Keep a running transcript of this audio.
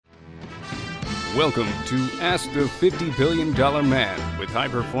Welcome to Ask the $50 Billion Man with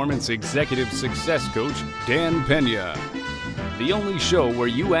high-performance executive success coach Dan Pena. The only show where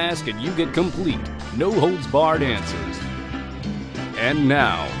you ask and you get complete, no-holds-barred answers. And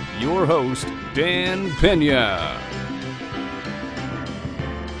now, your host, Dan Pena.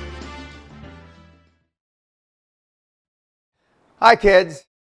 Hi, kids.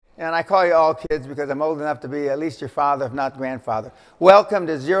 And I call you all kids because I'm old enough to be at least your father, if not grandfather. Welcome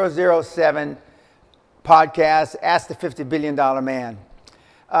to 007 podcast, Ask the $50 Billion Man.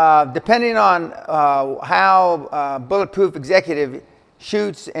 Depending on how Bulletproof Executive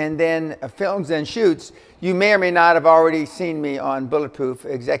shoots and then films and shoots, you may or may not have already seen me on Bulletproof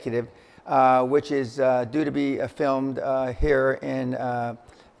Executive, which is due to be filmed here in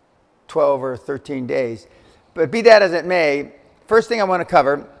 12 or 13 days. But be that as it may, first thing I want to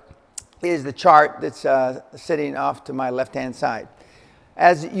cover is the chart that's sitting off to my left-hand side.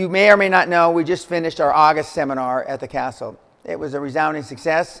 As you may or may not know, we just finished our August seminar at the Castle. It was a resounding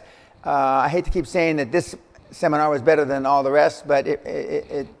success. I hate to keep saying that this seminar was better than all the rest, but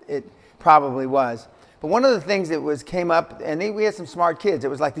it probably was. But one of the things that came up, and we had some smart kids. It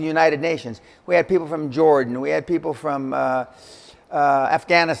was like the United Nations. We had people from Jordan. We had people from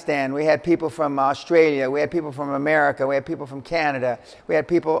Afghanistan. We had people from Australia. We had people from America. We had people from Canada. We had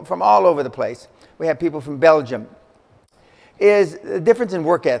people from all over the place. We had people from Belgium. Is the difference in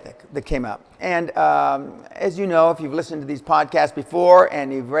work ethic that came up. And as you know, if you've listened to these podcasts before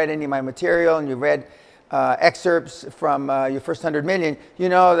and you've read any of my material and you've read excerpts from your first 100 million, you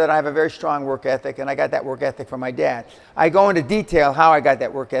know that I have a very strong work ethic, and I got that work ethic from my dad. I go into detail how I got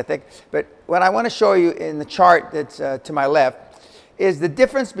that work ethic, but what I want to show you in the chart that's to my left is the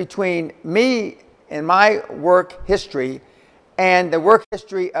difference between me and my work history and the work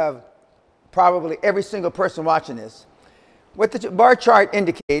history of probably every single person watching this. What the bar chart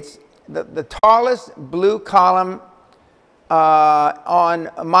indicates, the tallest blue column on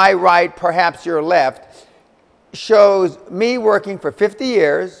my right, perhaps your left, shows me working for 50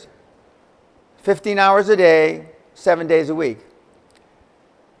 years, 15 hours a day, 7 days a week.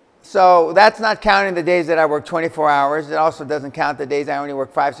 So that's not counting the days that I work 24 hours. It also doesn't count the days I only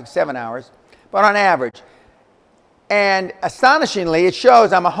work 5, 6, 7 hours, but on average. And astonishingly, it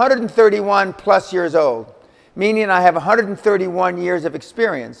shows I'm 131 plus years old, meaning I have 131 years of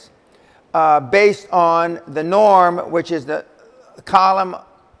experience based on the norm, which is the column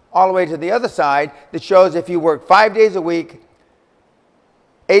all the way to the other side that shows if you work 5 days a week,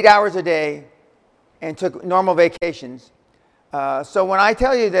 8 hours a day, and took normal vacations. So when I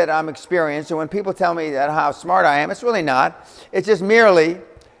tell you that I'm experienced, or when people tell me that how smart I am, it's really not. It's just merely,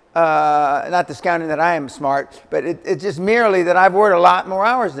 not discounting that I am smart, but it's just merely that I've worked a lot more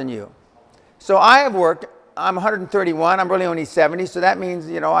hours than you. So I have worked, I'm 131, I'm really only 70, so that means,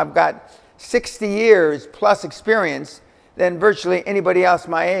 you know, I've got 60 years plus experience than virtually anybody else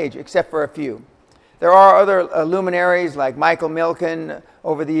my age, except for a few. There are other luminaries like Michael Milken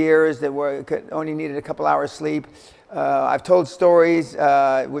over the years that only needed a couple hours sleep. I've told stories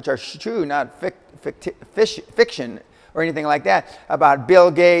which are true, not fiction or anything like that, about Bill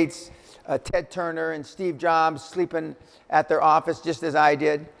Gates, Ted Turner, and Steve Jobs sleeping at their office just as I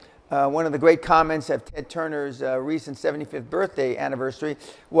did. One of the great comments of Ted Turner's recent 75th birthday anniversary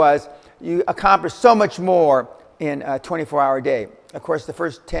was, you accomplish so much more in a 24-hour day. Of course, the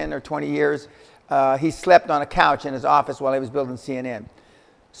first 10 or 20 years, he slept on a couch in his office while he was building CNN.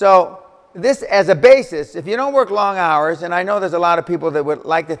 So this as a basis, if you don't work long hours, and I know there's a lot of people that would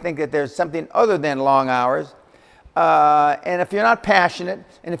like to think that there's something other than long hours, and if you're not passionate,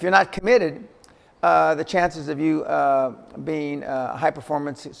 and if you're not committed, the chances of you being high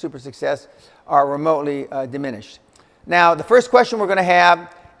performance, super success are remotely diminished. Now, the first question we're going to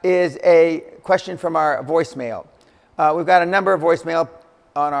have is a question from our voicemail. We've got a number of voicemail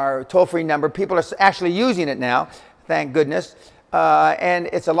on our toll-free number. People are actually using it now, thank goodness. And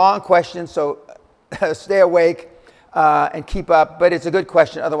it's a long question, so stay awake and keep up. But it's a good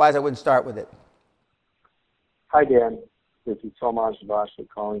question, otherwise I wouldn't start with it. Hi, Dan. This is Tomas Vasha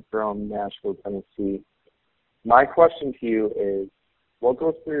calling from Nashville, Tennessee. My question to you is, what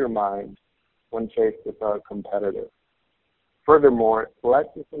goes through your mind when faced with a competitor? Furthermore, let's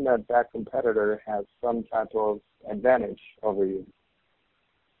assume that that competitor has some type of advantage over you.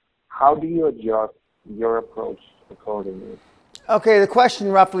 How do you adjust your approach accordingly? Okay, the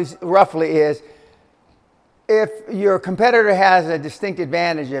question roughly is, if your competitor has a distinct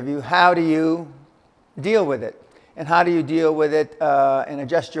advantage of you, how do you deal with it? And how do you deal with it and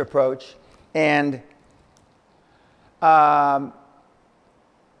adjust your approach? And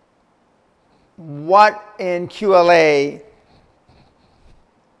what in QLA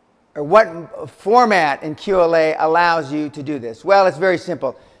or what format in QLA allows you to do this? Well, it's very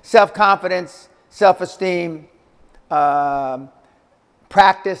simple. Self-confidence, self-esteem,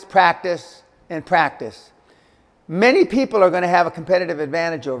 practice, practice, and practice. Many people are going to have a competitive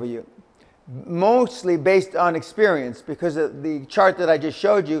advantage over you, mostly based on experience, because of the chart that I just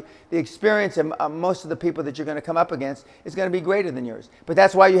showed you, the experience of most of the people that you're going to come up against is going to be greater than yours. But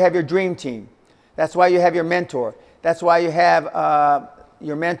that's why you have your dream team. That's why you have your mentor. That's why you have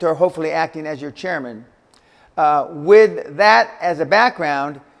your mentor hopefully acting as your chairman. With that as a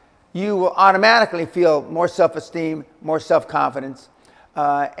background, you will automatically feel more self-esteem, more self-confidence.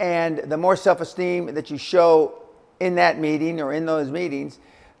 And the more self-esteem that you show in that meeting or in those meetings,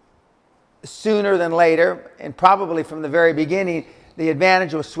 sooner than later, and probably from the very beginning, the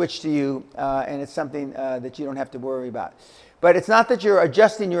advantage will switch to you, and it's something that you don't have to worry about. But it's not that you're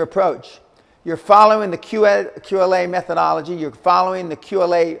adjusting your approach. You're following the QLA methodology. You're following the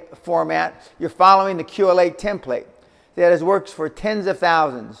QLA format. You're following the QLA template that has worked for tens of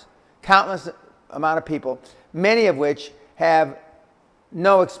thousands, countless amount of people, many of which have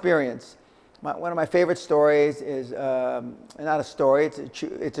no experience. One of my favorite stories is, not a story,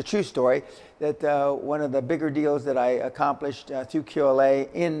 it's a true story, that one of the bigger deals that I accomplished through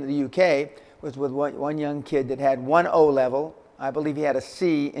QLA in the UK was with one young kid that had one O level. I believe he had a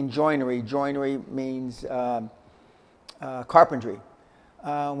C in joinery. Joinery means carpentry.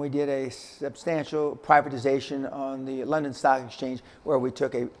 We did a substantial privatization on the London Stock Exchange, where we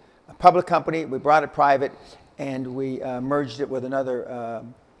took a public company, we brought it private, and we merged it with another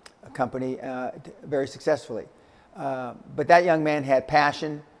company very successfully. But that young man had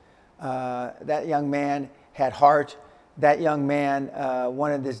passion. That young man had heart. That young man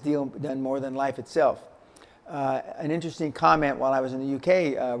wanted this deal done more than life itself. An interesting comment while I was in the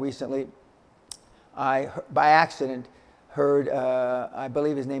UK recently, I, by accident, heard, I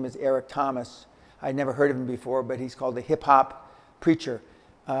believe his name is Eric Thomas. I'd never heard of him before, but he's called the hip-hop preacher.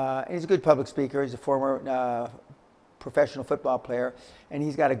 And he's a good public speaker. He's a former professional football player, and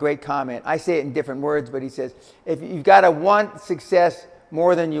he's got a great comment. I say it in different words, but he says, if you've got to want success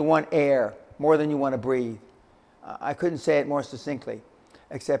more than you want air, more than you want to breathe. I couldn't say it more succinctly,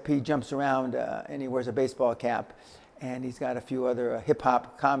 except he jumps around and he wears a baseball cap, and he's got a few other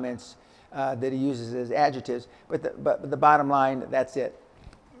hip-hop comments that he uses as adjectives. But the bottom line, that's it.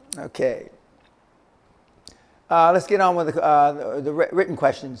 Okay. Let's get on with the written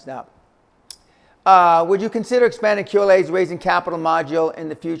questions now. Would you consider expanding QLA's Raising Capital module in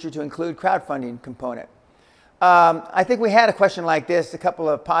the future to include crowdfunding component? I think we had a question like this a couple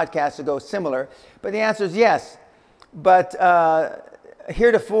of podcasts ago, similar, but the answer is yes. But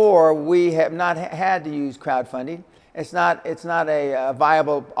heretofore, we have not had to use crowdfunding. It's not a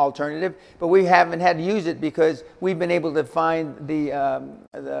viable alternative, but we haven't had to use it because we've been able to find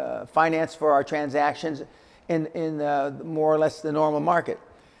the finance for our transactions in more or less the normal market.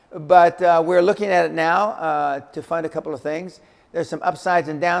 But we're looking at it now to fund a couple of things. There's some upsides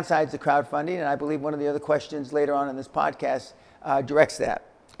and downsides to crowdfunding, and I believe one of the other questions later on in this podcast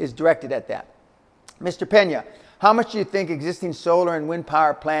is directed at that. Mr. Pena, how much do you think existing solar and wind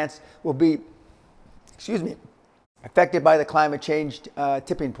power plants will be, affected by the climate change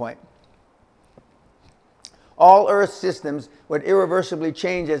tipping point? All Earth systems would irreversibly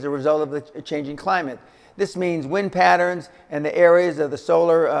change as a result of the changing climate. This means wind patterns and the areas of the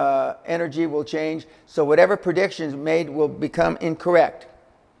solar energy will change, so whatever predictions made will become incorrect.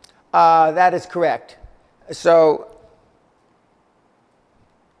 That is correct. So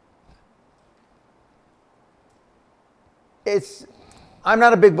I'm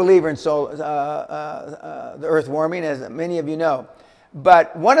not a big believer in the Earth warming, as many of you know.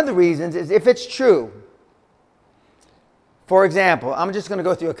 But one of the reasons is if it's true. For example, I'm just going to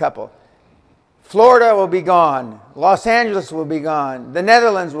go through a couple. Florida will be gone. Los Angeles will be gone. The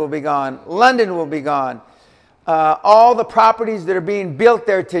Netherlands will be gone. London will be gone. All the properties that are being built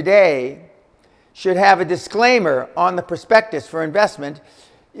there today should have a disclaimer on the prospectus for investment.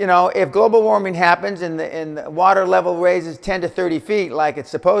 You know, if global warming happens and the water level raises 10 to 30 feet, like it's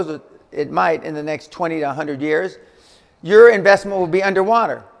supposed it might in the next 20 to 100 years, your investment will be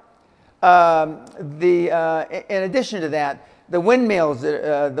underwater. In addition to that, the windmills,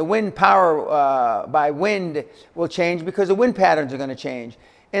 the wind power by wind will change because the wind patterns are going to change.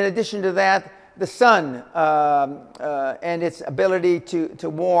 In addition to that, the sun and its ability to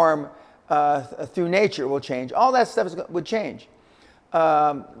warm through nature will change. All that stuff would change.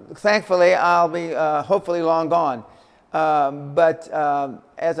 Thankfully, I'll be hopefully long gone. But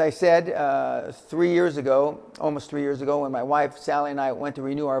as I said, 3 years ago, almost 3 years ago, when my wife Sally and I went to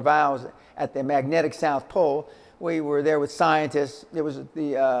renew our vows at the magnetic South Pole, We were there with scientists. It was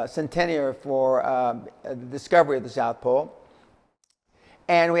the centennial for the discovery of the South Pole.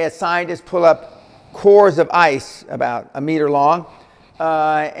 And we had scientists pull up cores of ice about a meter long.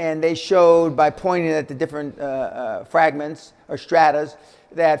 And they showed by pointing at the different fragments or stratas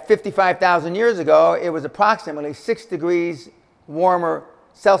that 55,000 years ago, it was approximately 6 degrees warmer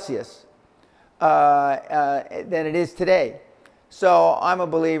Celsius than it is today. So I'm a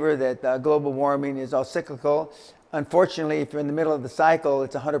believer that global warming is all cyclical. Unfortunately, if you're in the middle of the cycle,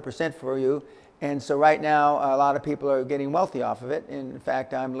 it's 100% for you. And so right now, a lot of people are getting wealthy off of it. In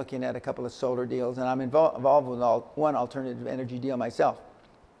fact, I'm looking at a couple of solar deals, and I'm involved with one alternative energy deal myself.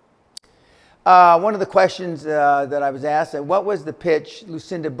 One of the questions that I was asked, what was the pitch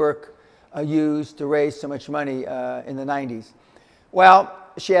Lucinda Burke used to raise so much money in the 90s? Well,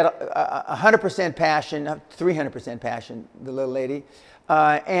 she had 100% passion, 300% passion, the little lady.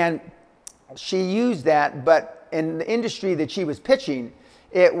 And she used that, but in the industry that she was pitching,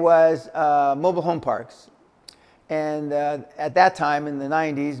 it was mobile home parks. And at that time, in the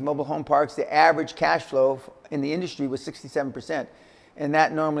 90s, mobile home parks, the average cash flow in the industry was 67%. And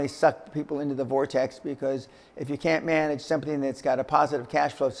that normally sucked people into the vortex, because if you can't manage something that's got a positive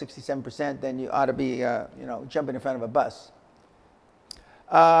cash flow of 67%, then you ought to be jumping in front of a bus.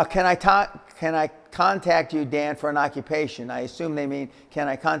 Can I contact you, Dan, for an occupation? I assume they mean, can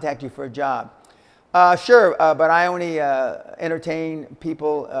I contact you for a job? Sure, but I only entertain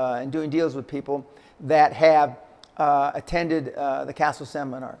people and doing deals with people that have attended the Castle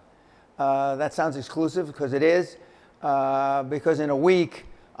Seminar. That sounds exclusive, because it is, because in a week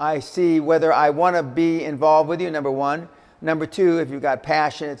I see whether I want to be involved with you, number one. Number two, if you've got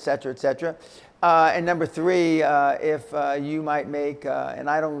passion, et cetera, et cetera. And number three, if you might make, and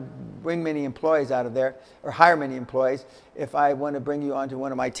I don't bring many employees out of there, or hire many employees, if I want to bring you onto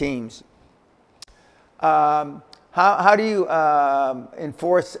one of my teams. How do you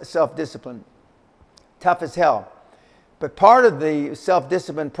enforce self-discipline? Tough as hell. But part of the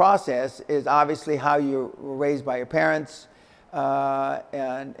self-discipline process is obviously how you were raised by your parents,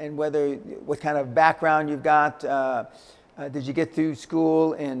 and what kind of background you've got. Did you get through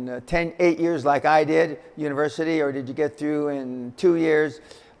school in 8 years like I did, university, or did you get through in 2 years?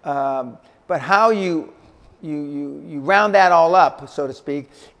 But how you round that all up, so to speak,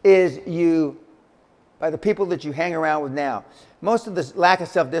 is by the people that you hang around with now. Most of the lack of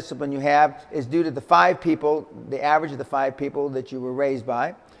self-discipline you have is due to the 5 people, the average of the 5 people that you were raised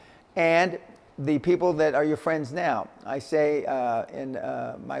by, and the people that are your friends now. I say in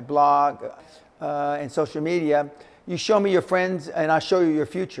my blog and social media, you show me your friends and I'll show you your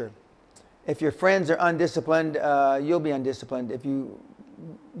future. If your friends are undisciplined, you'll be undisciplined. If you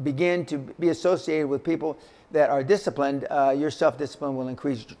begin to be associated with people that are disciplined, your self-discipline will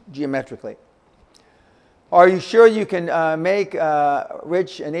increase geometrically. Are you sure you can make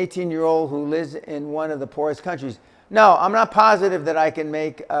rich an 18-year-old who lives in one of the poorest countries? No, I'm not positive that I can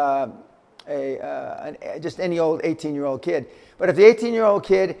make just any old 18-year-old kid. But if the 18-year-old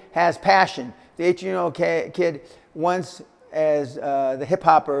kid has passion, the 18-year-old kid wants, as the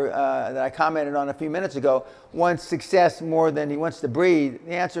hip-hopper that I commented on a few minutes ago, wants success more than he wants to breathe,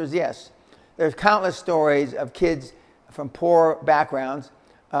 the answer is yes. There's countless stories of kids from poor backgrounds.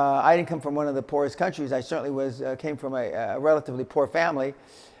 I didn't come from one of the poorest countries. I certainly came from a relatively poor family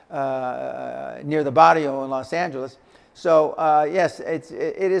near the barrio in Los Angeles. So yes, it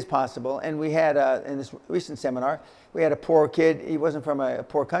is possible. And we had, in this recent seminar, we had a poor kid. He wasn't from a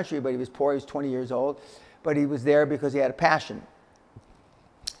poor country, but he was poor. He was 20 years old. But he was there because he had a passion.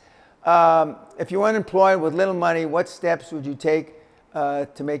 If you were unemployed with little money, what steps would you take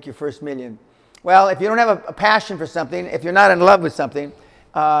to make your first million? Well, if you don't have a passion for something, if you're not in love with something,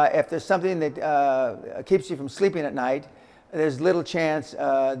 if there's something that keeps you from sleeping at night, there's little chance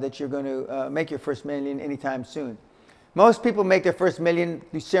that you're going to make your first million anytime soon. Most people make their first million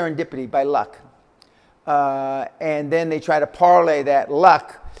through serendipity, by luck. And then they try to parlay that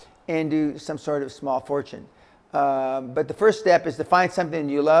luck into some sort of small fortune. But the first step is to find something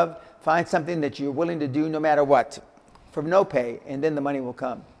you love, find something that you're willing to do no matter what, for no pay, and then the money will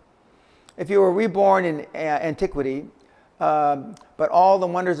come. If you were reborn in antiquity, but all the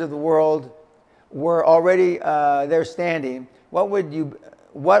wonders of the world were already there standing, what would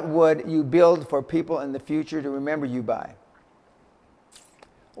you build for people in the future to remember you by?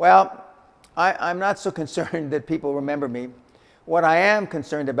 Well, I'm not so concerned that people remember me. What I am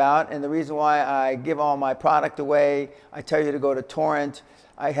concerned about, and the reason why I give all my product away, I tell you to go to torrent,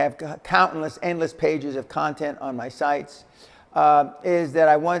 I have countless, endless pages of content on my sites, is that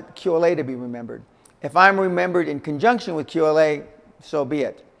I want QLA to be remembered. If I'm remembered in conjunction with QLA, so be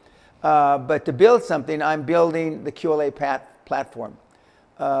it. But to build something, I'm building the QLA platform.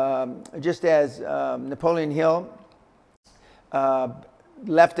 Just as Napoleon Hill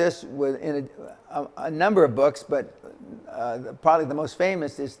left us in a number of books, but probably the most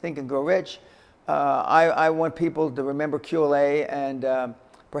famous is Think and Grow Rich. I want people to remember QLA and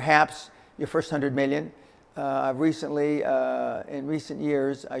perhaps your first 100 million. I've recently, in recent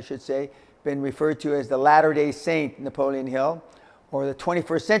years, I should say, been referred to as the Latter-day Saint Napoleon Hill, or the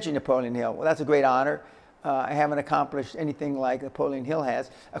 21st century Napoleon Hill. Well, that's a great honor. I haven't accomplished anything like Napoleon Hill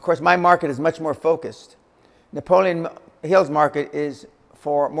has. Of course, my market is much more focused. Napoleon Hill's market is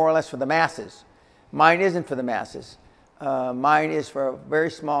for more or less for the masses. Mine isn't for the masses. Mine is for a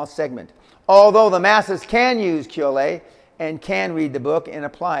very small segment. Although the masses can use QLA and can read the book and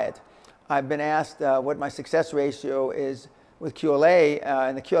apply it. I've been asked what my success ratio is with QLA.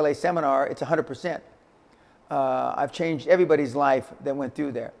 In the QLA seminar, it's 100%. I've changed everybody's life that went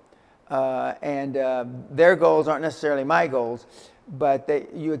through there. And their goals aren't necessarily my goals, but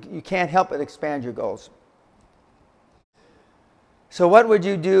you can't help but expand your goals. So what would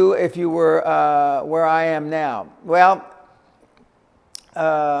you do if you were where I am now? Well,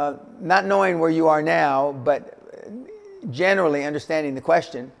 not knowing where you are now, but generally understanding the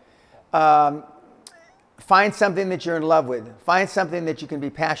question, find something that you're in love with. Find something that you can be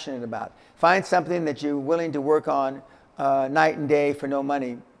passionate about. Find something that you're willing to work on night and day for no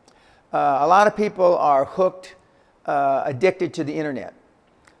money. A lot of people are hooked, addicted to the internet.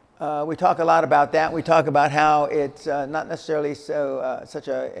 We talk a lot about that. We talk about how it's not necessarily such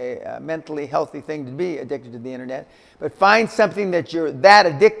a mentally healthy thing to be addicted to the internet. But find something that you're that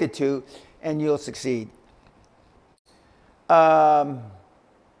addicted to and you'll succeed. A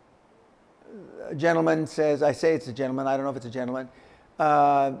gentleman says, I say it's a gentleman, I don't know if it's a gentleman,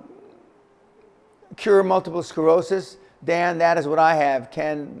 cure multiple sclerosis. Dan, that is what I have.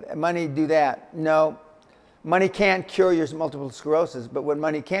 Can money do that? No. Money can't cure your multiple sclerosis, but what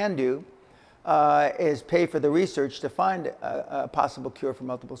money can do is pay for the research to find a possible cure for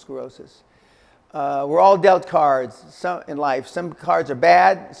multiple sclerosis. We're all dealt cards in life. Some cards are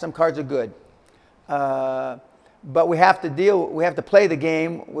bad, some cards are good. But we have to play the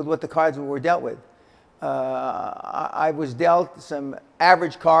game with what the cards we were dealt with. I was dealt some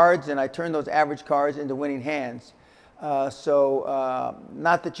average cards, and I turned those average cards into winning hands. Not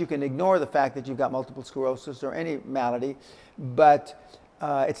that you can ignore the fact that you've got multiple sclerosis or any malady, but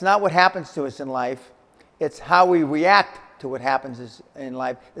it's not what happens to us in life. It's how we react to what happens in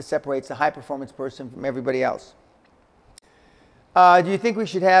life that separates the high-performance person from everybody else. Do you think we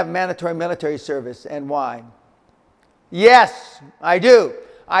should have mandatory military service, and why? Yes, I do.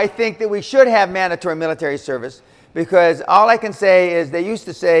 I think that we should have mandatory military service because all I can say is they used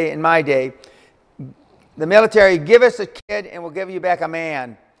to say in my day, the military, give us a kid and we'll give you back a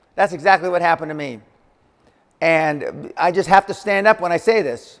man. That's exactly what happened to me. And I just have to stand up when I say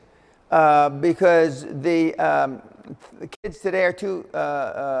this because the kids today are too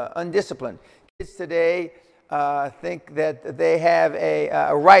undisciplined. Kids today think that they have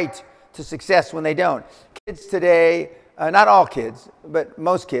a right to success when they don't. Kids today, not all kids, but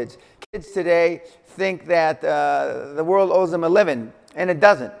most kids, kids today think that the world owes them a living, and it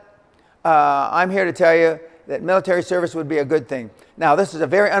doesn't. I'm here to tell you that military service would be a good thing. Now, this is a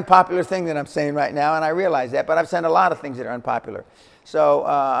very unpopular thing that I'm saying right now, and I realize that, but I've said a lot of things that are unpopular. So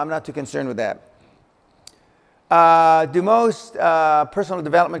I'm not too concerned with that. Do most personal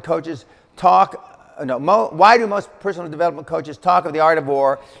development coaches talk, why do most personal development coaches talk of the art of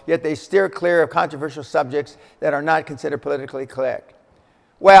war, yet they steer clear of controversial subjects that are not considered politically correct?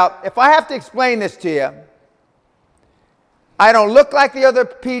 Well, if I have to explain this to you, I don't look like the other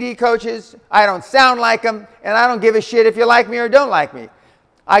PD coaches, I don't sound like them, and I don't give a shit if you like me or don't like me.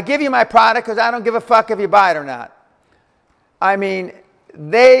 I give you my product because I don't give a fuck if you buy it or not. I mean,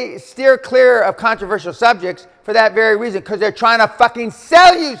 they steer clear of controversial subjects for that very reason, because they're trying to fucking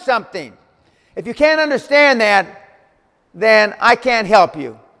sell you something. If you can't understand that, then I can't help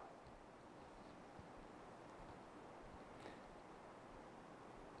you.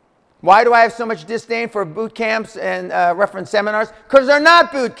 Why do I have so much disdain for boot camps and reference seminars? Because they're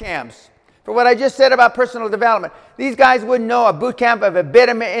not boot camps. For what I just said about personal development, these guys wouldn't know a boot camp if it bit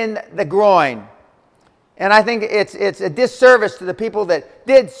them in the groin. And I think it's a disservice to the people that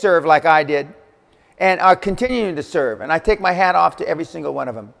did serve like I did and are continuing to serve. And I take my hat off to every single one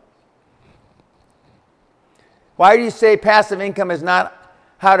of them. Why do you say passive income is not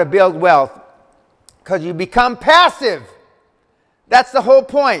how to build wealth? Because you become passive. That's the whole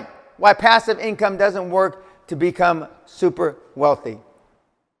point. Why passive income doesn't work to become super wealthy.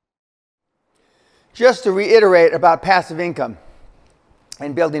 Just to reiterate about passive income,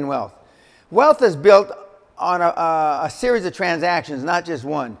 and building wealth. Wealth is built on a series of transactions, not just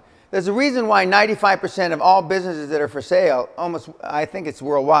one. There's a reason why 95% of all businesses that are for sale, almost, I think it's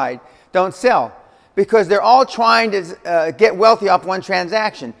worldwide, don't sell. Because they're all trying to get wealthy off one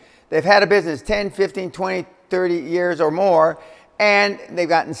transaction. They've had a business 10, 15, 20, 30 years or more, and they've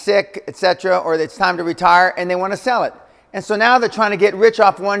gotten sick, etc., or it's time to retire, and they want to sell it. And so now they're trying to get rich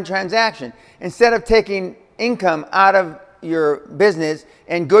off one transaction. Instead of taking income out of your business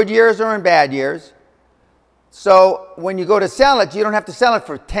in good years or in bad years, so when you go to sell it, you don't have to sell it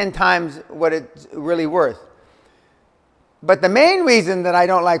for 10 times what it's really worth. But the main reason that I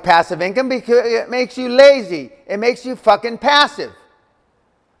don't like passive income, because it makes you lazy. It makes you fucking passive.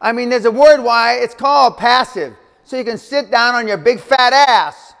 I mean, there's a word why it's called passive. So you can sit down on your big fat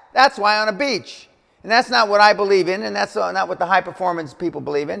ass. That's why on a beach. And that's not what I believe in, and that's not what the high performance people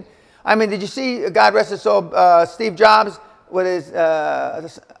believe in. I mean, did you see, God rest his soul, Steve Jobs with his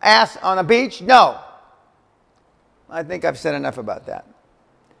ass on a beach? No. I think I've said enough about that.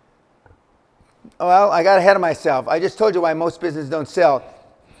 Well, I got ahead of myself. I just told you why most businesses don't sell.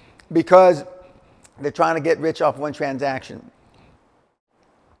 Because they're trying to get rich off one transaction.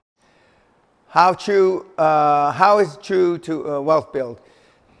 How is true to wealth build?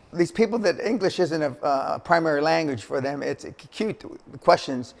 These people that English isn't a primary language for them, it's cute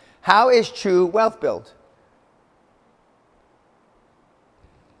questions. How is true wealth built?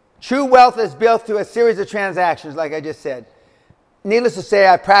 True wealth is built through a series of transactions, like I just said. Needless to say,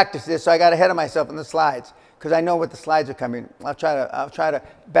 I practiced this, so I got ahead of myself in the slides, because I know what the slides are coming. I'll try to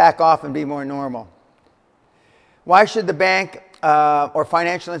back off and be more normal. Why should the bank or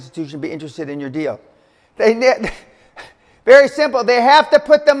financial institution be interested in your deal? Very simple. They have to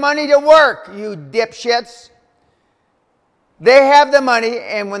put the money to work, you dipshits. They have the money,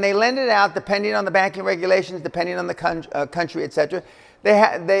 and when they lend it out, depending on the banking regulations, depending on the country, etc.,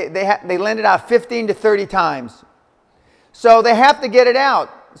 they lend it out 15 to 30 times. So they have to get it out.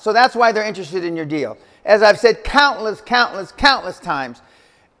 So that's why they're interested in your deal. As I've said countless times,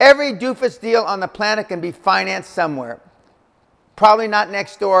 every doofus deal on the planet can be financed somewhere. Probably not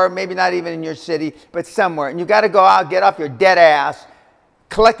next door, maybe not even in your city, but somewhere. And you got to go out, get off your dead ass,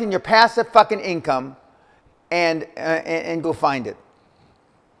 collecting your passive fucking income, and go find it.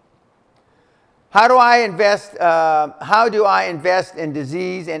 How do I invest in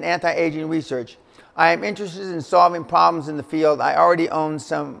disease and anti-aging research? I am interested in solving problems in the field. I already own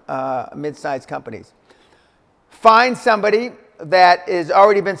some mid-sized companies. Find somebody that has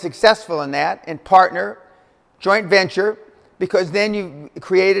already been successful in that and partner, joint venture, because then you've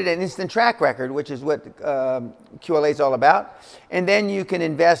created an instant track record, which is what QLA is all about. And then you can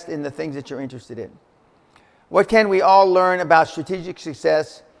invest in the things that you're interested in. What can we all learn about strategic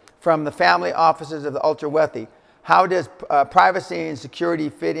success from the family offices of the ultra-wealthy? How does privacy and security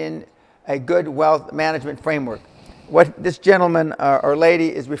fit in a good wealth management framework? What this gentleman or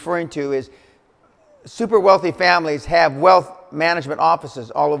lady is referring to is super wealthy families have wealth management offices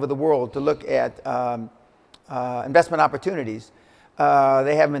all over the world to look at investment opportunities.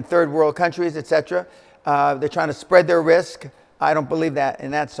 They have them in third world countries, etc. They're trying to spread their risk. I don't believe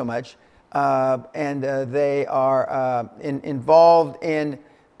in that so much. And they are involved in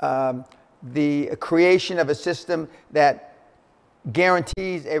the creation of a system that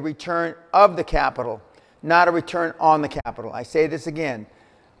guarantees a return of the capital, not a return on the capital. I say this again.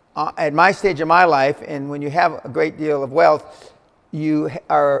 At my stage of my life, and when you have a great deal of wealth, you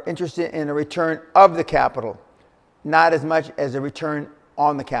are interested in a return of the capital, not as much as a return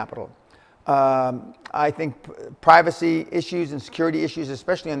on the capital. I think privacy issues and security issues,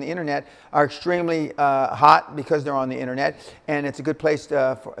 especially on the internet, are extremely hot because they're on the internet, and it's a good place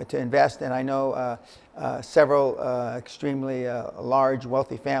to invest. And I know several extremely large,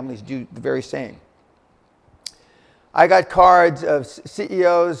 wealthy families do the very same. I got cards of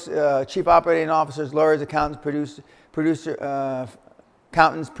CEOs, chief operating officers, lawyers, accountants,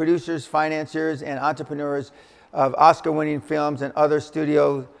 producers, financiers, and entrepreneurs of Oscar-winning films and other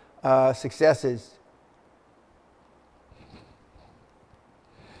studio successes.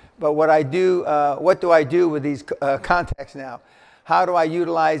 But what do I do with these contacts now? How do I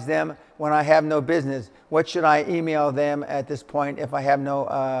utilize them when I have no business? What should I email them at this point if I have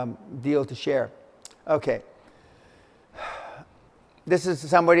no deal to share? Okay. This is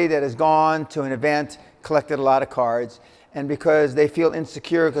somebody that has gone to an event, collected a lot of cards, and because they feel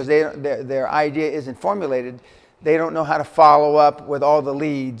insecure because their idea isn't formulated, they don't know how to follow up with all the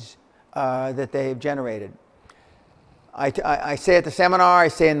leads that they've generated. I say at the seminar, I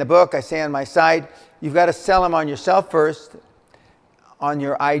say in the book, I say on my site, you've got to sell them on yourself first, on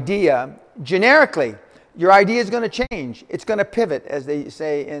your idea, generically. your idea is going to change. It's going to pivot, as they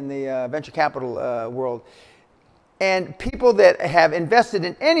say in the venture capital world. And people that have invested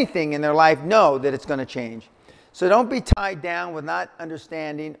in anything in their life know that it's going to change. So don't be tied down with not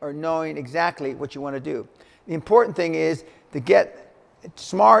understanding or knowing exactly what you want to do. The important thing is to get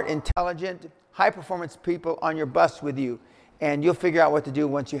smart, intelligent, high-performance people on your bus with you, and you'll figure out what to do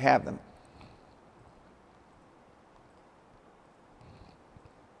once you have them.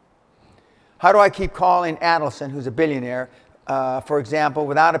 How do I keep calling Adelson, who's a billionaire, for example,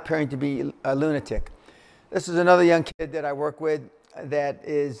 without appearing to be a lunatic? This is another young kid that I work with that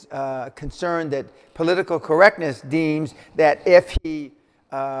is concerned that political correctness deems that if he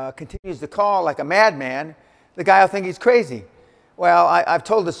continues to call like a madman, the guy will think he's crazy. Well, I've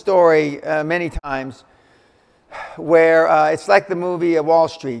told the story many times where it's like the movie Wall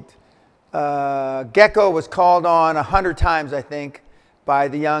Street. Gecko was called on 100 times, I think, by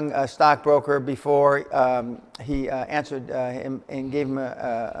the young stockbroker before he answered him and gave him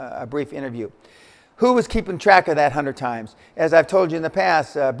a brief interview. Who was keeping track of that 100 times? As I've told you in the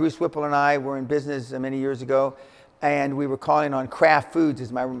past, Bruce Whipple and I were in business many years ago, and we were calling on Kraft Foods,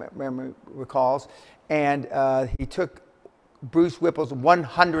 as my memory recalls, and he took Bruce Whipple's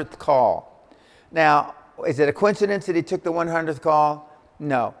 100th call. Now, is it a coincidence that he took the 100th call?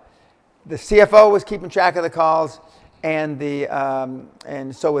 No. The CFO was keeping track of the calls, and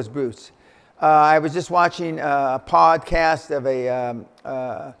so was Bruce. I was just watching a podcast of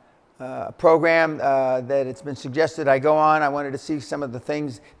a program that it's been suggested I go on. I wanted to see some of the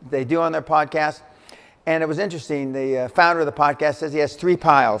things they do on their podcast. And it was interesting. The founder of the podcast says he has 3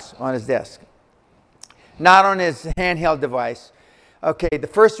 piles on his desk, not on his handheld device. Okay, the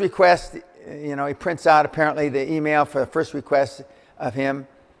first request, you know, he prints out apparently the email for the first request of him.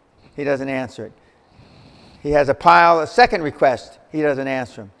 He doesn't answer it. He has a pile, a second request. He doesn't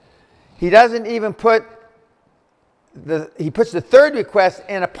answer him. He doesn't even put he puts the third request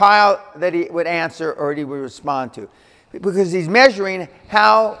in a pile that he would answer or he would respond to, because he's measuring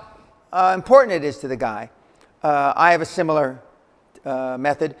how important it is to the guy. I have a similar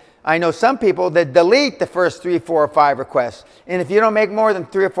method. I know some people that delete the first 3, 4, or 5 requests, and if you don't make more than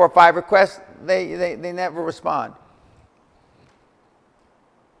 3 or 4 or 5 requests, they never respond.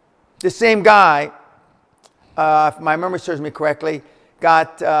 The same guy, if my memory serves me correctly,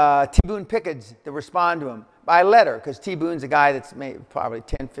 got T. Boone Pickens to respond to him by letter, because T. Boone's a guy that's probably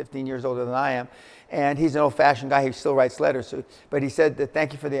 10, 15 years older than I am, and he's an old-fashioned guy. He still writes letters. So, but he said that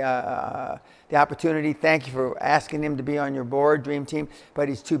thank you for the opportunity. Thank you for asking him to be on your board, Dream Team, but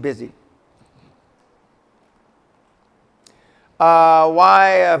he's too busy.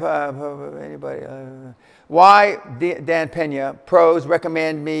 Why Dan Pena, pros,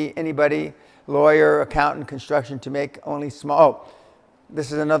 recommend me anybody, lawyer, accountant, construction, to make only small... Oh,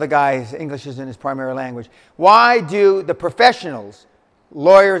 this is another guy, his English isn't his primary language. Why do the professionals,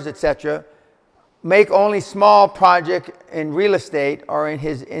 lawyers, etc., make only small project in real estate or in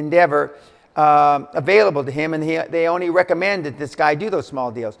his endeavor available to him, and they only recommend that this guy do those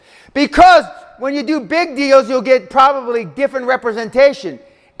small deals? Because when you do big deals, you'll get probably different representation,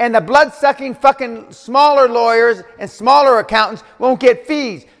 and the blood-sucking fucking smaller lawyers and smaller accountants won't get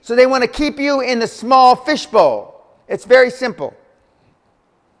fees, so they want to keep you in the small fishbowl. It's very simple.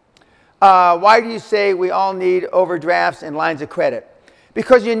 Why do you say we all need overdrafts and lines of credit?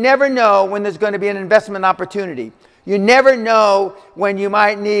 Because you never know when there's going to be an investment opportunity. You never know when you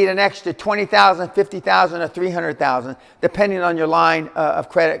might need an extra $20,000, $50,000, or $300,000, depending on your line of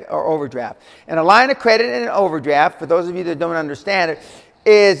credit or overdraft. And a line of credit and an overdraft, for those of you that don't understand it,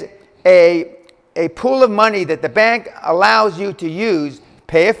 is a pool of money that the bank allows you to use,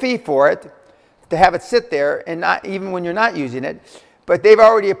 pay a fee for it, to have it sit there, and not even when you're not using it. But they've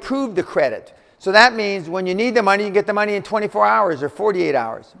already approved the credit. So that means when you need the money, you get the money in 24 hours or 48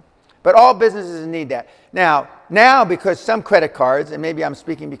 hours. But all businesses need that. Now because some credit cards, and maybe I'm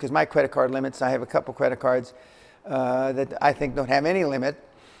speaking because my credit card limits, I have a couple credit cards that I think don't have any limit.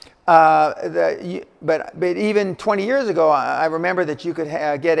 But even 20 years ago, I remember that you could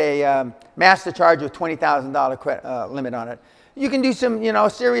get a master charge with $20,000 limit on it. You can do some,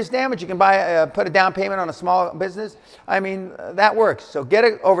 serious damage. You can put a down payment on a small business. I mean, that works. So get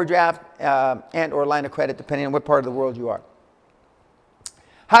an overdraft and or line of credit, depending on what part of the world you are.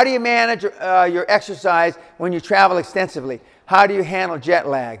 How do you manage your exercise when you travel extensively? How do you handle jet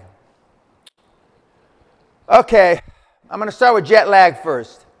lag? Okay, I'm going to start with jet lag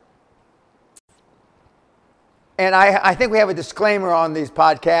first. And I think we have a disclaimer on these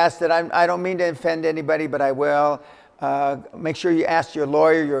podcasts that I don't mean to offend anybody, but I will. Make sure you ask your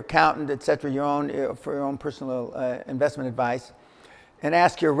lawyer, your accountant, etc., for your own personal investment advice, and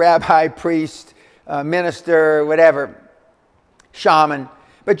ask your rabbi, priest, minister, whatever, shaman.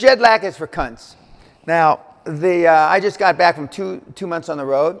 But jet lag is for cunts. Now, I just got back from two months on the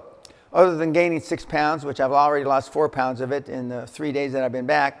road. Other than gaining 6 pounds, which I've already lost 4 pounds of it in the 3 days that I've been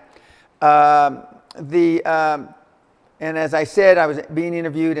back. And as I said, I was being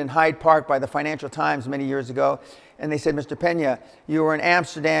interviewed in Hyde Park by the Financial Times many years ago. And they said, Mr. Pena, you were in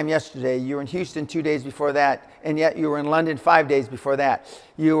Amsterdam yesterday. You were in Houston 2 days before that. And yet you were in London 5 days before that.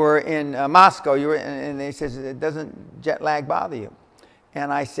 You were in Moscow. And they said, doesn't jet lag bother you?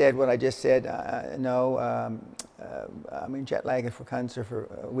 And I said what I just said, no. I mean, jet lag is for cunts or for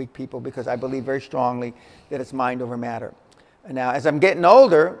weak people, because I believe very strongly that it's mind over matter. Now, as I'm getting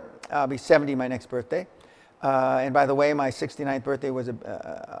older, I'll be 70 my next birthday. And by the way, my 69th birthday was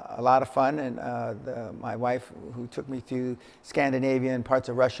a lot of fun. And my wife, who took me through Scandinavia and parts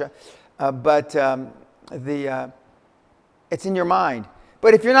of Russia. But it's in your mind.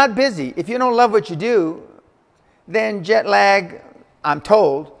 But if you're not busy, if you don't love what you do, then jet lag, I'm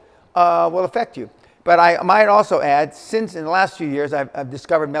told, will affect you. But I might also add, since in the last few years, I've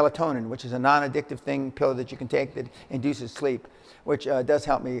discovered melatonin, which is a non-addictive pill that you can take that induces sleep, which does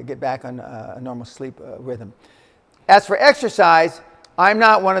help me get back on a normal sleep rhythm. As for exercise, I'm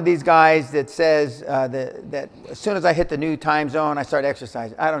not one of these guys that says that as soon as I hit the new time zone, I start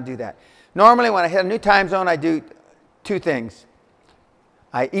exercising. I don't do that. Normally, when I hit a new time zone, I do 2 things.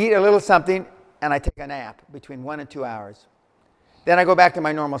 I eat a little something, and I take a nap between 1 and 2 hours. Then I go back to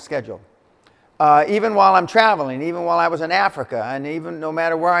my normal schedule. Even while I'm traveling, even while I was in Africa, and even no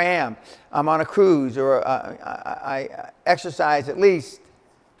matter where I am, I'm on a cruise, or I exercise at least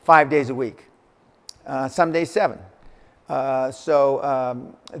 5 days a week, some days 7. Because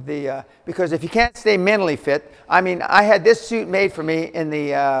if you can't stay mentally fit, I mean, I had this suit made for me in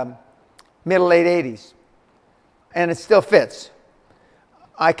the late 80s, and it still fits.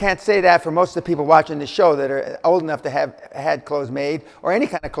 I can't say that for most of the people watching the show that are old enough to have had clothes made or any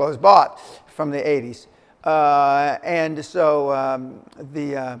kind of clothes bought from the 80s. And so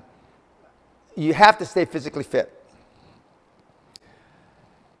you have to stay physically fit.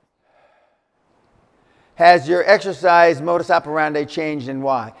 Has your exercise modus operandi changed, and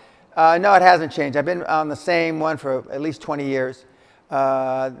why? No, it hasn't changed. I've been on the same one for at least 20 years.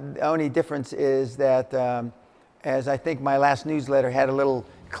 The only difference is that as I think my last newsletter had a little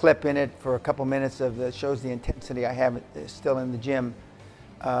clip in it for a couple minutes that shows the intensity I have still in the gym.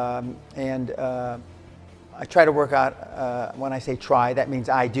 I try to work out, when I say try, that means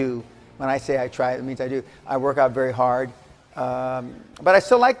I do. When I say I try, it means I do. I work out very hard. But I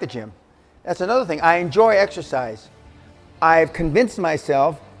still like the gym. That's another thing. I enjoy exercise. I've convinced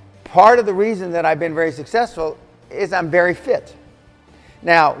myself part of the reason that I've been very successful is I'm very fit.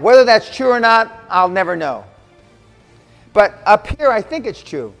 Now, whether that's true or not, I'll never know. But up here, I think it's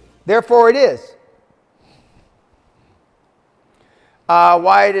true. Therefore, it is.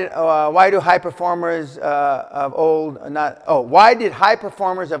 Why do high performers of old not? Oh, why did high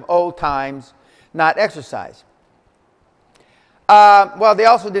performers of old times not exercise? Well, they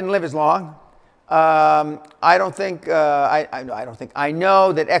also didn't live as long. I don't think. I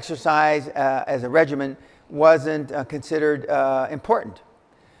know that exercise as a regimen wasn't considered important.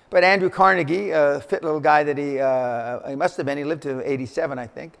 But Andrew Carnegie, a fit little guy that he must have been, he lived to 87, I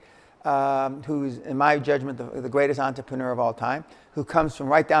think, who's, in my judgment, the greatest entrepreneur of all time, who comes from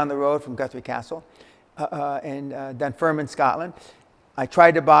right down the road from Guthrie Castle in Dunfermline, Scotland. I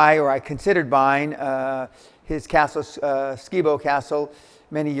tried to buy, or I considered buying, his castle, Skibo Castle,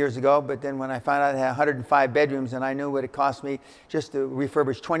 many years ago, but then when I found out it had 105 bedrooms and I knew what it cost me just to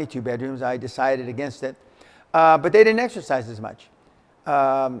refurbish 22 bedrooms, I decided against it. But they didn't exercise as much.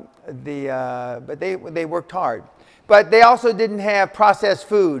 But they worked hard. But they also didn't have processed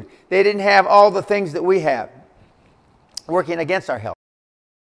food. They didn't have all the things that we have working against our health.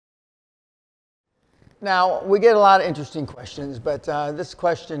 Now, we get a lot of interesting questions, but this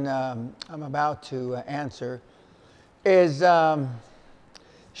question I'm about to answer is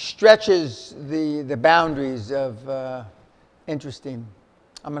stretches the boundaries of interesting.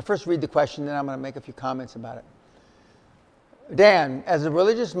 I'm going to first read the question, then I'm going to make a few comments about it. Dan, as a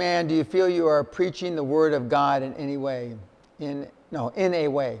religious man, do you feel you are preaching the word of God in any way? In a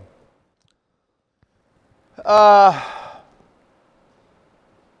way.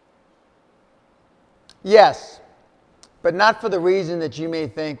 Yes, but not for the reason that you may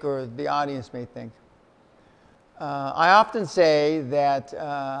think or the audience may think. I often say that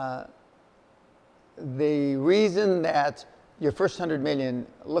the reason that your first 100 million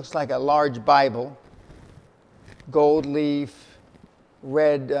looks like a large Bible, gold leaf,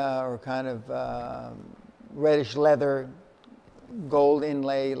 red or kind of reddish leather, gold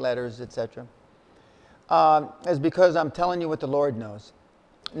inlay letters, etc., is because I'm telling you what the Lord knows.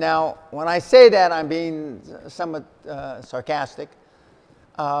 Now, when I say that, I'm being somewhat sarcastic.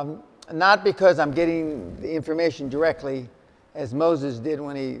 Not because I'm getting the information directly, as Moses did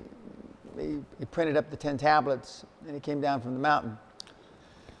when he printed up the 10 tablets and he came down from the mountain.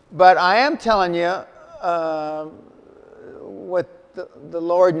 But I am telling you what the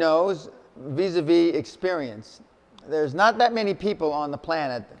Lord knows vis-a-vis experience. There's not that many people on the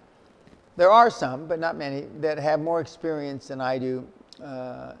planet. There are some, but not many, that have more experience than I do,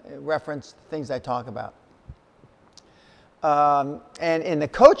 reference things I talk about. And in the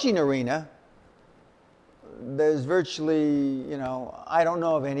coaching arena, there's virtually, I don't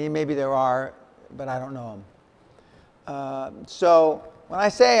know of any. Maybe there are, but I don't know them. So when I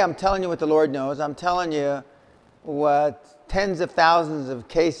say I'm telling you what the Lord knows, I'm telling you what tens of thousands of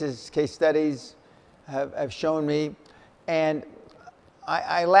case studies have shown me. And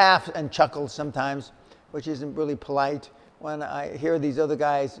I laugh and chuckle sometimes, which isn't really polite, when I hear these other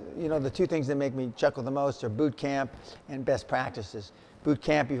guys. The two things that make me chuckle the most are boot camp and best practices. Boot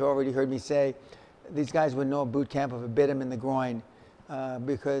camp, you've already heard me say, these guys would know boot camp if it bit them in the groin,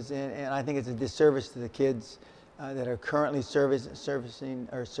 because, and I think it's a disservice to the kids that are currently serving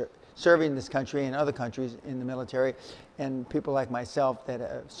this country and other countries in the military, and people like myself that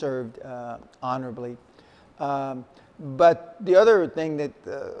have served honorably. But the other thing that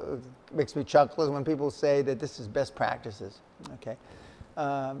makes me chuckle is when people say that this is best practices. Okay,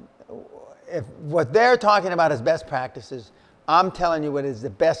 if what they're talking about is best practices, I'm telling you what is the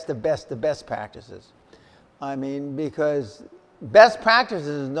best of best practices. I mean, because best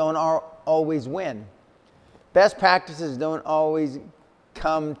practices don't always win. Best practices don't always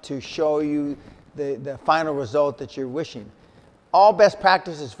come to show you the final result that you're wishing. All best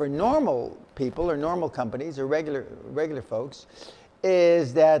practices for normal people or normal companies or regular folks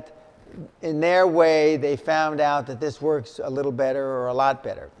is that in their way they found out that this works a little better or a lot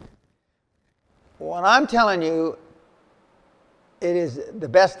better. When I'm telling you it is the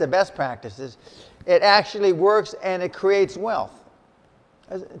best of best practices, it actually works and it creates wealth.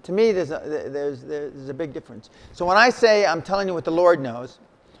 To me, there's a big difference. So when I say I'm telling you what the Lord knows,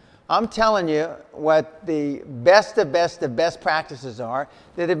 I'm telling you what the best of best practices are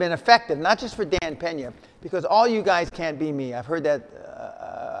that have been effective, not just for Dan Pena, because all you guys can't be me. I've heard that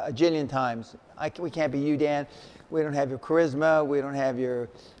a jillion times. We can't be you, Dan. We don't have your charisma. We don't have your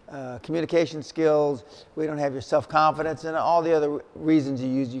communication skills. We don't have your self-confidence and all the other reasons you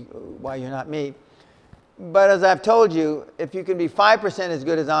use why you're not me. But as I've told you, if you can be 5% as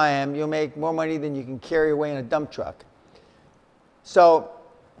good as I am, you'll make more money than you can carry away in a dump truck. So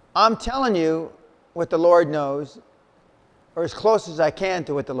I'm telling you what the Lord knows, or as close as I can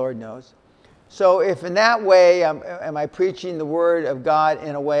to what the Lord knows. So if in that way, am I preaching the Word of God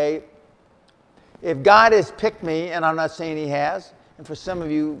in a way, if God has picked me, and I'm not saying He has, and for some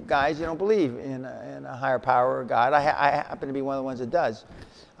of you guys, you don't believe in a higher power or God. I happen to be one of the ones that does.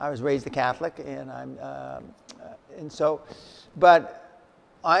 I was raised a Catholic, but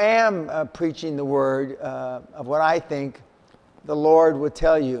I am preaching the Word of what I think the Lord would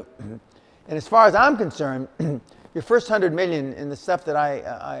tell you. And as far as I'm concerned, your first 100 million in the stuff that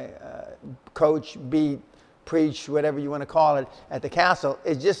I coach, beat, preach, whatever you want to call it, at the castle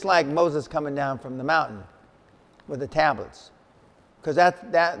is just like Moses coming down from the mountain with the tablets. Because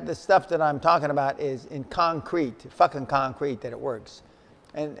the stuff that I'm talking about is in fucking concrete, that it works.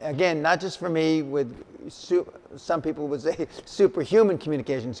 And again, not just for me with some people would say superhuman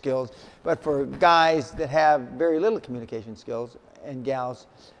communication skills, but for guys that have very little communication skills and gals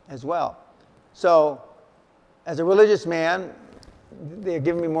as well. So as a religious man, they're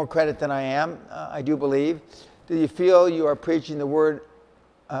giving me more credit than I am, I do believe. Do you feel you are preaching the Word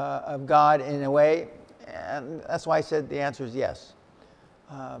of God in a way? And that's why I said the answer is yes.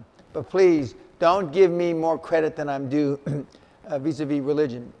 But please, don't give me more credit than I'm due vis-a-vis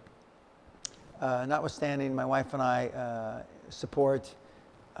religion. Notwithstanding, my wife and I support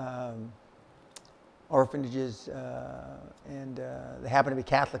orphanages, and they happen to be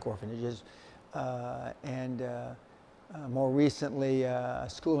Catholic orphanages, and more recently a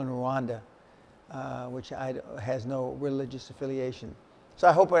school in Rwanda, which has no religious affiliation. So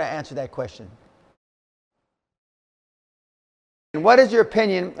I hope I answered that question. And what is your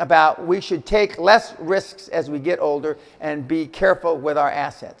opinion about we should take less risks as we get older and be careful with our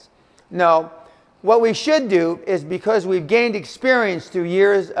assets? No. What we should do is, because we've gained experience through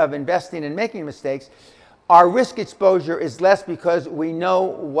years of investing and making mistakes, our risk exposure is less because we know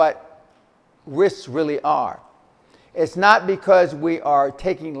what risks really are. It's not because we are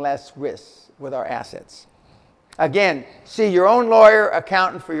taking less risks with our assets. Again, see your own lawyer,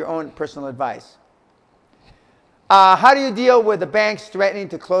 accountant for your own personal advice. How do you deal with the banks threatening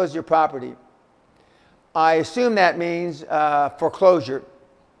to close your property? I assume that means foreclosure.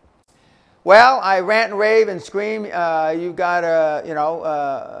 Well, I rant and rave and scream, you've got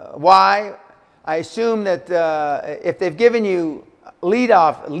to, why? I assume that if they've given you lead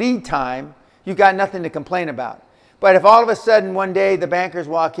time, you've got nothing to complain about. But if all of a sudden one day the bankers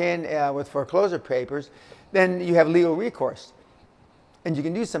walk in with foreclosure papers, then you have legal recourse and you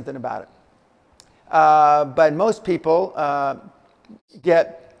can do something about it. But most people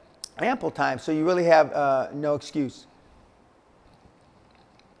get ample time, so you really have no excuse.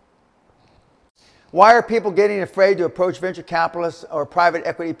 Why are people getting afraid to approach venture capitalists or private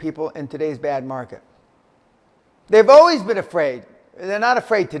equity people in today's bad market? They've always been afraid. They're not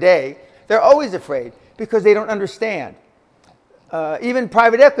afraid today. They're always afraid because they don't understand. Even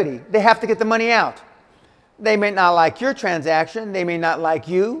private equity, they have to get the money out. They may not like your transaction. They may not like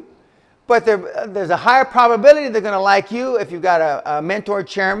you. But there's a higher probability they're going to like you if you've got a mentor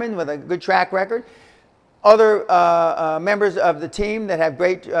chairman with a good track record, other members of the team that have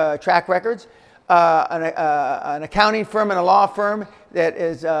great track records, an accounting firm and a law firm that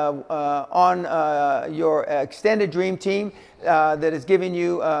is on your extended dream team that is giving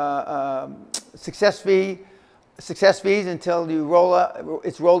you success fees until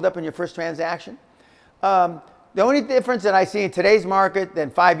it's rolled up in your first transaction. The only difference that I see in today's market than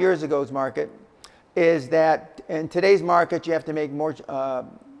 5 years ago's market is that in today's market you have to make more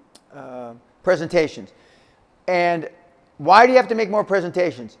presentations. And why do you have to make more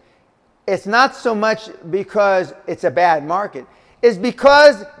presentations? It's not so much because it's a bad market. It's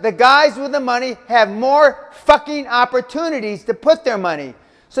because the guys with the money have more fucking opportunities to put their money.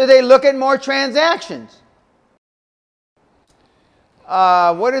 So they look at more transactions.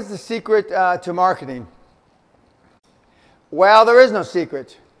 What is the secret to marketing? Well, there is no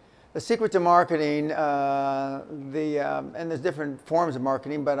secret. The secret to marketing, and there's different forms of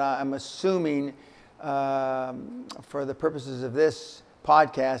marketing, but I'm assuming for the purposes of this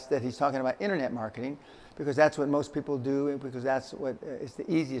podcast that he's talking about internet marketing, because that's what most people do, because that's what is the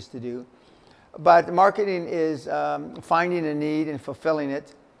easiest to do. But marketing is finding a need and fulfilling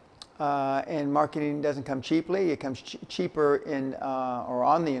it. And marketing doesn't come cheaply. It comes cheaper or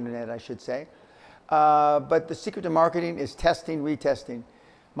on the internet, I should say. But the secret to marketing is testing, retesting.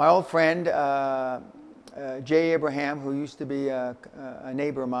 My old friend, Jay Abraham, who used to be a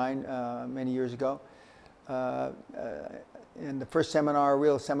neighbor of mine many years ago, in the first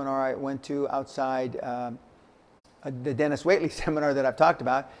real seminar I went to outside the Dennis Waitley seminar that I've talked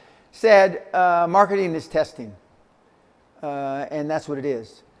about, said marketing is testing. And that's what it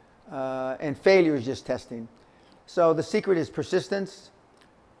is. And failure is just testing. So the secret is persistence,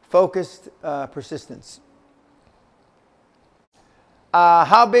 focused persistence.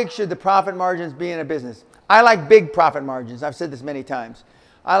 How big should the profit margins be in a business? I like big profit margins. I've said this many times.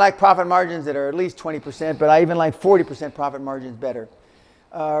 I like profit margins that are at least 20%, but I even like 40% profit margins better.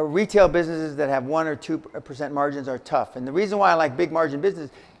 Retail businesses that have 1 or 2% margins are tough. And the reason why I like big margin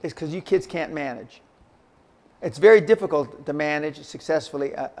business is because you kids can't manage. It's very difficult to manage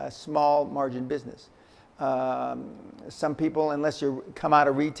successfully a small margin business. Some people, unless you come out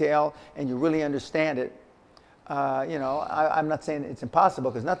of retail and you really understand it, I'm not saying it's impossible,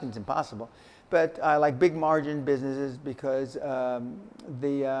 because nothing's impossible, but I like big margin businesses because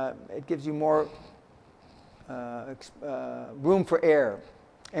it gives you more room for error,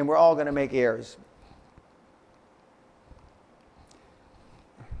 and we're all going to make errors.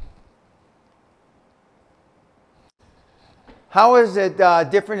 How is it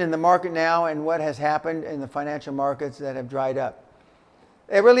different in the market now, and what has happened in the financial markets that have dried up?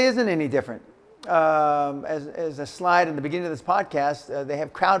 It really isn't any different. As a slide in the beginning of this podcast, they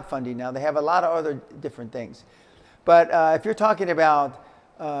have crowdfunding now. They have a lot of other different things. But if you're talking about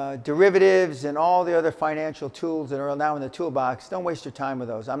derivatives and all the other financial tools that are now in the toolbox, don't waste your time with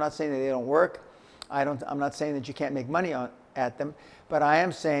those. I'm not saying that they don't work. I'm not saying that you can't make money at them. But I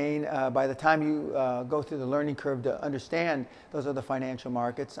am saying by the time you go through the learning curve to understand those other financial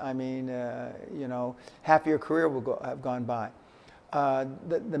markets, I mean, half your career will have gone by.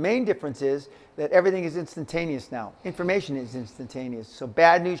 The main difference is that everything is instantaneous now. Information is instantaneous. So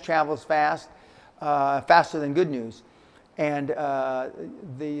bad news travels fast, faster than good news. And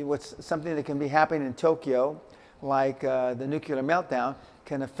something that can be happening in Tokyo, like the nuclear meltdown,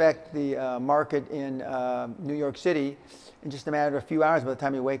 can affect the market in New York City in just a matter of a few hours by the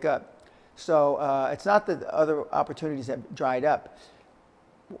time you wake up. So it's not that other opportunities have dried up.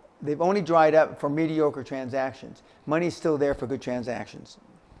 They've only dried up for mediocre transactions. Money's still there for good transactions.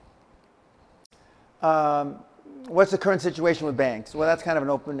 What's the current situation with banks? Well, that's kind of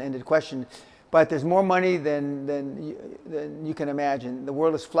an open-ended question. but there's more money than you can imagine. The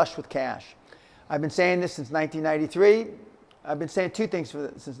world is flush with cash. I've been saying this since 1993. I've been saying two things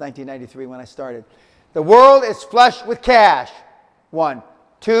since 1993 when I started. The world is flush with cash. 1.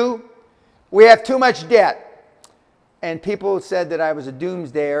 2, we have too much debt. And people said that I was a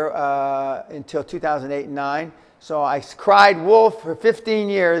doomsdayer until 2008 and 9. So I cried wolf for 15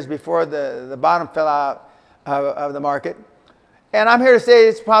 years before the bottom fell out of the market. And I'm here to say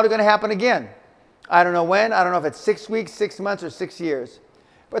it's probably going to happen again. I don't know when. I don't know if it's 6 weeks, 6 months, or 6 years.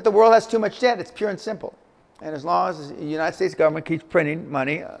 But the world has too much debt. It's pure and simple. And as long as the United States government keeps printing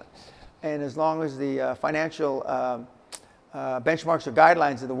money, and as long as the financial benchmarks or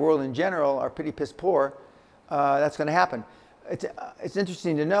guidelines of the world in general are pretty piss poor, that's going to happen. It's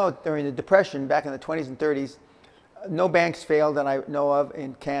interesting to note during the Depression back in the 20s and 30s, no banks failed that I know of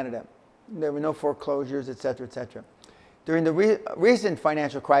in Canada. There were no foreclosures, et cetera, et cetera. During the recent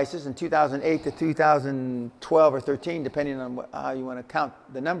financial crisis in 2008 to 2012 or 13, depending on how you want to count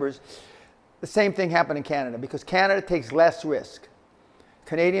the numbers, the same thing happened in Canada because Canada takes less risk.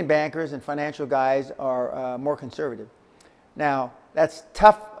 Canadian bankers and financial guys are more conservative. Now, that's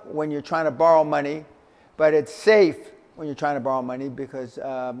tough when you're trying to borrow money, but it's safe when you're trying to borrow money because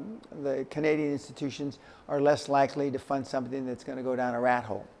the Canadian institutions are less likely to fund something that's going to go down a rat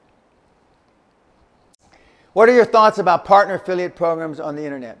hole. What are your thoughts about partner affiliate programs on the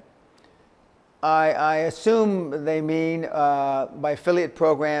internet? I assume they mean by affiliate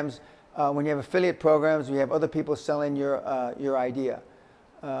programs, when you have affiliate programs, you have other people selling your idea.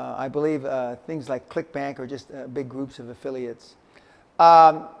 I believe things like ClickBank are just big groups of affiliates.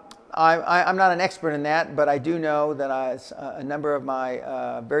 I'm not an expert in that, but I do know that a number of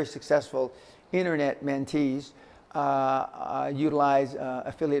my very successful internet mentees utilize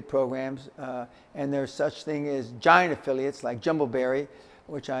affiliate programs, and there's such thing as giant affiliates like Jumbleberry,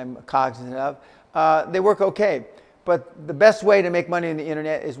 which I'm cognizant of. They work okay, but the best way to make money on the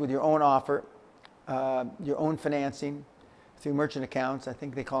internet is with your own offer, your own financing through merchant accounts. I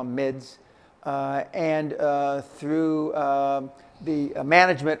think they call them MIDs, and through the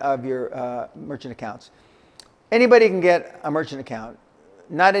management of your merchant accounts. Anybody can get a merchant account.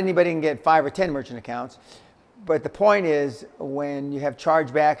 Not anybody can get 5 or 10 merchant accounts. But the point is, when you have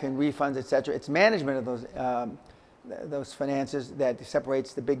chargeback and refunds, et cetera, it's management of those finances that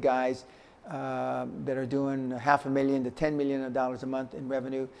separates the big guys that are doing $500,000 to $10 million a month in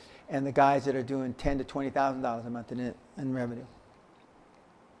revenue, and the guys that are doing $10,000 to $20,000 a month in revenue.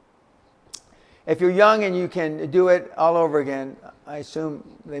 If you're young and you can do it all over again, I assume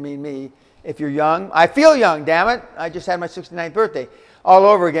they mean me. If you're young, I feel young, damn it. I just had my 69th birthday. All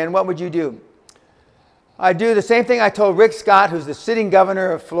over again, what would you do? I do the same thing I told Rick Scott, who's the sitting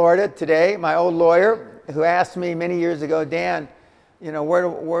governor of Florida today, my old lawyer, who asked me many years ago, Dan, you know,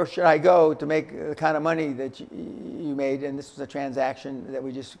 where should I go to make the kind of money that you made? And this was a transaction that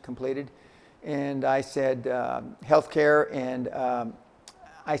we just completed. And I said healthcare, and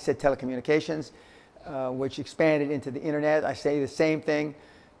I said telecommunications, which expanded into the internet. I say the same thing.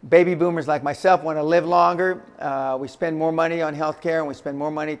 Baby boomers like myself want to live longer. We spend more money on healthcare, and we spend more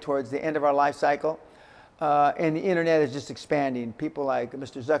money towards the end of our life cycle. And the internet is just expanding. People like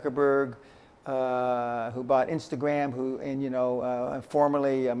Mr. Zuckerberg, who bought Instagram,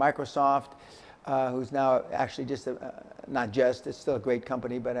 formerly Microsoft, who's now actually just, it's still a great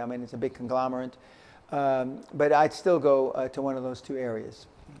company, but I mean, it's a big conglomerate. But I'd still go to one of those two areas.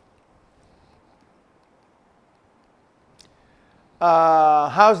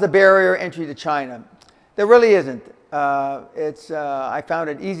 How's the barrier entry to China? There really isn't. I found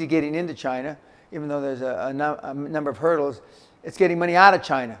it easy getting into China, even though there's a number of hurdles. It's getting money out of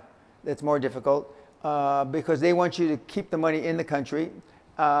China that's more difficult because they want you to keep the money in the country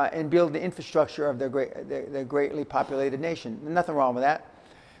and build the infrastructure of their greatly populated nation. There's nothing wrong with that.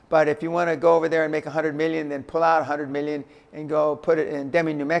 But if you want to go over there and make 100 million, then pull out 100 million and go put it in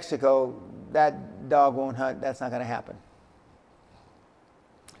Demi, New Mexico, that dog won't hunt. That's not going to happen.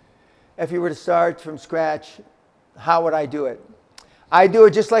 If you were to start from scratch, how would I do it? I do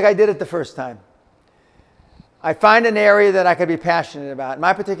it just like I did it the first time. I find an area that I could be passionate about. In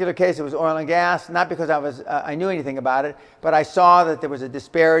my particular case, it was oil and gas, not because I knew anything about it, but I saw that there was a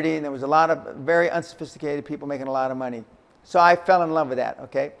disparity and there was a lot of very unsophisticated people making a lot of money. So I fell in love with that,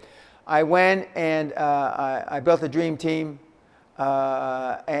 okay? I went and I built a dream team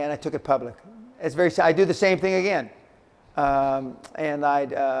and I took it public. I do the same thing again. And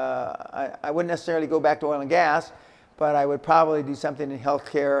I wouldn't necessarily go back to oil and gas, but I would probably do something in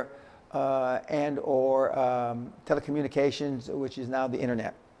healthcare and or telecommunications, which is now the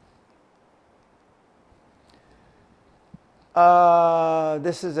internet.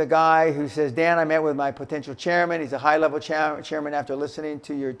 This is a guy who says, Dan, I met with my potential chairman. He's a high-level chairman after listening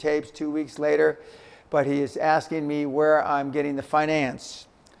to your tapes 2 weeks later, but he is asking me where I'm getting the finance.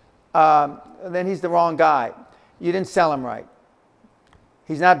 Then he's the wrong guy. You didn't sell him right.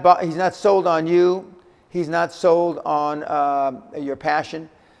 He's not sold on you. He's not sold on your passion.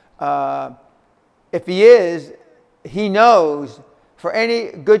 If he is, he knows for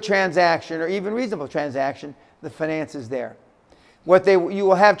any good transaction or even reasonable transaction, the finance is there. You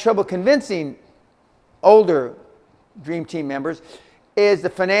will have trouble convincing older Dream Team members is the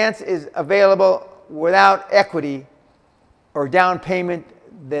finance is available without equity or down payment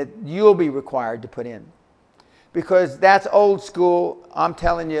that you'll be required to put in. Because that's old school, I'm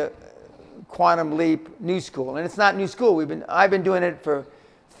telling you, quantum leap, new school. And it's not new school. I've been doing it for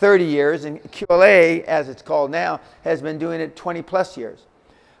 30 years, and QLA, as it's called now, has been doing it 20 plus years.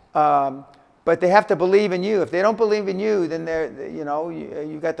 But they have to believe in you. If they don't believe in you, then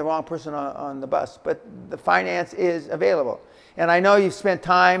you got the wrong person on the bus. But the finance is available. And I know you've spent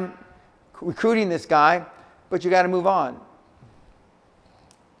time recruiting this guy, but you got to move on.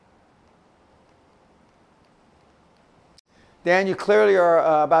 Dan, you clearly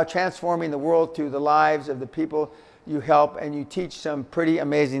are about transforming the world through the lives of the people you help, and you teach some pretty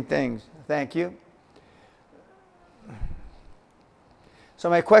amazing things. Thank you. So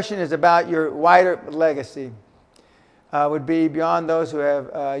my question is about your wider legacy. Would be beyond those who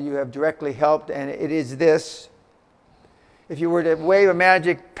you have directly helped, and it is this. If you were to wave a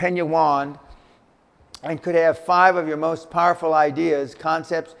magic Pena wand and could have 5 of your most powerful ideas,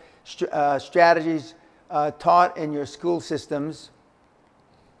 concepts, strategies taught in your school systems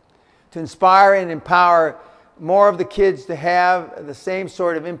to inspire and empower more of the kids to have the same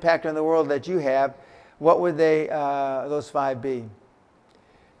sort of impact on the world that you have, what would those 5 be?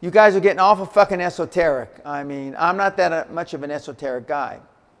 You guys are getting awful fucking esoteric. I mean, I'm not that much of an esoteric guy.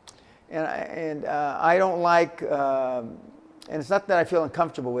 And I don't like, and it's not that I feel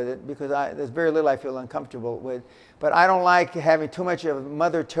uncomfortable with it, because there's very little I feel uncomfortable with, but I don't like having too much of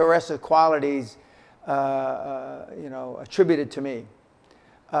Mother Teresa qualities attributed to me.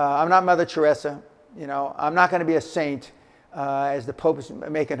 I'm not Mother Teresa. I'm not going to be a saint, as the Pope is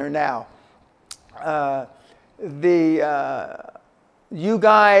making her now. You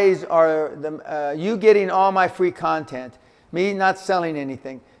guys are you getting all my free content, me not selling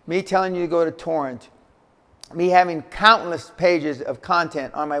anything, me telling you to go to torrent, me having countless pages of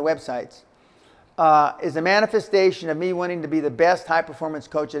content on my websites, is a manifestation of me wanting to be the best high-performance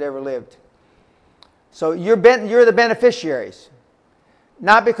coach that ever lived. So you're the beneficiaries,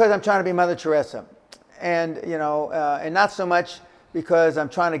 not because I'm trying to be Mother Teresa, and and not so much because I'm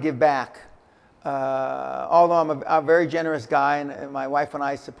trying to give back. Although I'm a very generous guy, and my wife and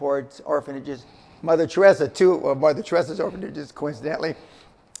I support orphanages, Mother Teresa too, or Mother Teresa's orphanages, coincidentally.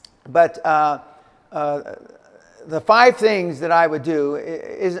 But the 5 things that I would do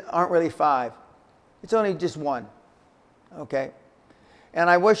aren't really 5. It's only just 1. Okay. And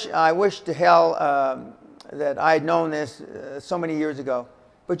I wish to hell that I had known this so many years ago.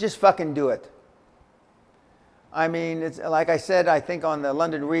 But just fucking do it. I mean, it's like I said, I think on the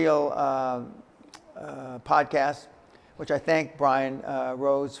London Real podcast, which I thank Brian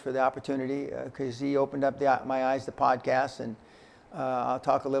Rose for the opportunity, because he opened up my eyes to podcasts. And I'll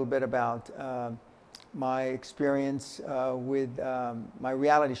talk a little bit about my experience with my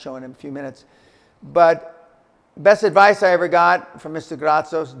reality show in a few minutes. But best advice I ever got from Mr.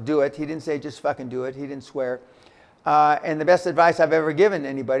 Grazos, do it. He didn't say just fucking do it. He didn't swear. And the best advice I've ever given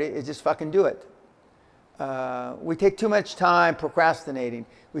anybody is just fucking do it. We take too much time procrastinating.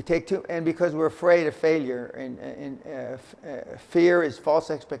 And because we're afraid of failure, and fear is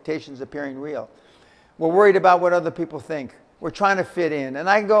false expectations appearing real. We're worried about what other people think. We're trying to fit in. And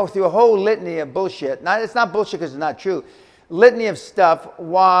I can go through a whole litany of bullshit. It's not bullshit because it's not true. Litany of stuff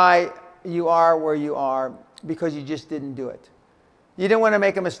why you are where you are, because you just didn't do it. You didn't want to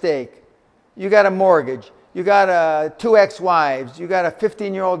make a mistake. You got a mortgage. You got 2 ex-wives. You got a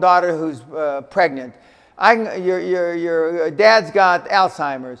 15-year-old daughter who's pregnant. Your dad's got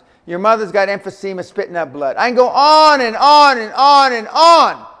Alzheimer's. Your mother's got emphysema, spitting up blood. I can go on and on and on and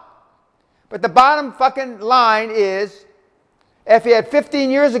on. But the bottom fucking line is, if you had 15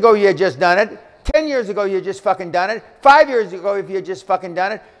 years ago you had just done it, 10 years ago you had just fucking done it, 5 years ago if you had just fucking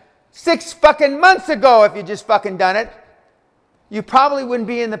done it, 6 fucking months ago if you just fucking done it, you probably wouldn't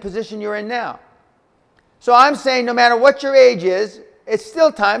be in the position you're in now. So I'm saying no matter what your age is, it's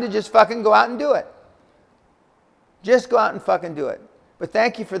still time to just fucking go out and do it. Just go out and fucking do it. But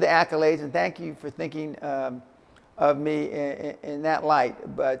thank you for the accolades, and thank you for thinking of me in that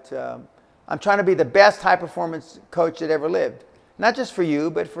light. But I'm trying to be the best high-performance coach that ever lived. Not just for you,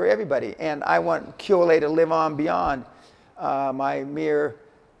 but for everybody. And I want QLA to live on beyond my mere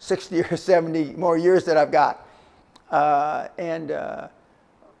 60 or 70 more years that I've got.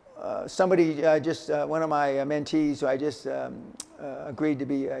 Somebody one of my mentees, who I just agreed to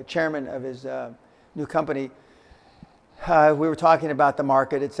be chairman of his new company, we were talking about the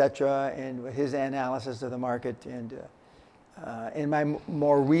market, et cetera, and his analysis of the market. And in my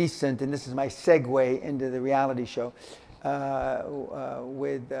more recent, and this is my segue into the reality show,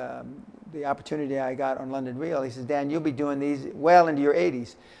 with the opportunity I got on London Real, he says, Dan, you'll be doing these well into your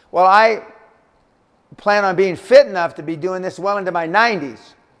 80s. Well, I plan on being fit enough to be doing this well into my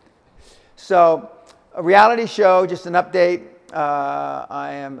 90s. So, a reality show, just an update.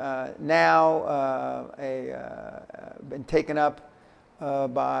 I am now been taken up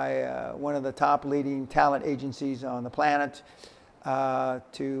by one of the top leading talent agencies on the planet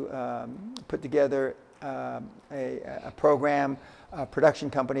to put together a program, production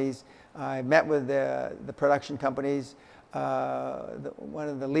companies. I met with the production companies. One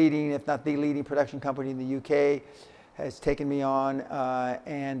of the leading, if not the leading production company in the UK has taken me on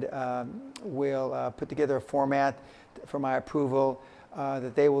and will put together a format for my approval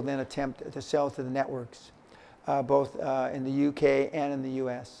that they will then attempt to sell to the networks, both in the UK and in the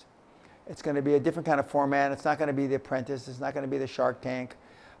US. It's going to be a different kind of format. It's not going to be The Apprentice. It's not going to be the Shark Tank.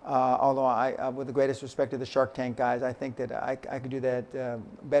 Although I, with the greatest respect to the Shark Tank guys, I think that I could do that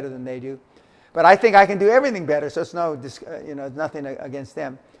better than they do. But I think I can do everything better, so it's nothing against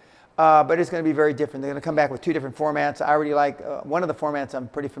them. But it's going to be very different. They're going to come back with two different formats. I already like one of the formats I'm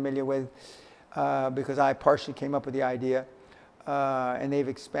pretty familiar with because I partially came up with the idea, and they've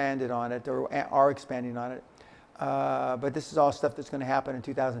expanded on it or are expanding on it. But this is all stuff that's going to happen in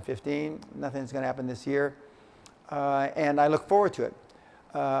 2015. Nothing's going to happen this year, and I look forward to it.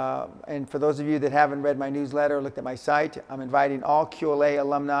 And for those of you that haven't read my newsletter or looked at my site, I'm inviting all QLA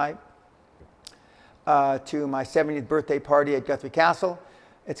alumni to my 70th birthday party at Guthrie Castle.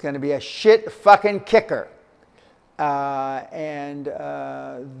 It's going to be a shit fucking kicker. There are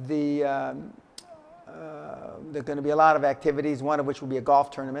going to be a lot of activities, one of which will be a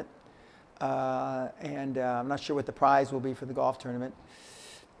golf tournament. I'm not sure what the prize will be for the golf tournament.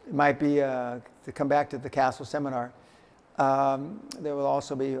 It might be to come back to the Castle seminar. There will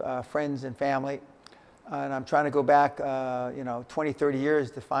also be friends and family. And I'm trying to go back 20, 30 years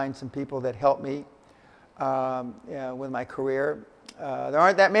to find some people that helped me with my career. There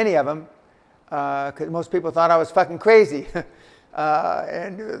aren't that many of them because most people thought I was fucking crazy.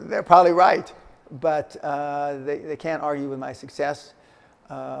 And they're probably right. But they can't argue with my success.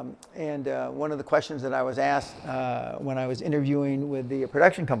 One of the questions that I was asked when I was interviewing with the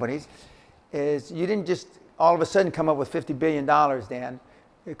production companies is, you didn't just all of a sudden come up with $50 billion, Dan,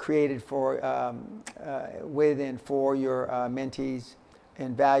 created for, with and for your mentees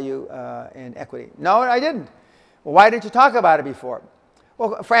in value and equity. No, I didn't. Well, why didn't you talk about it before?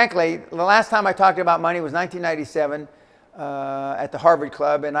 Well, frankly, the last time I talked about money was 1997 at the Harvard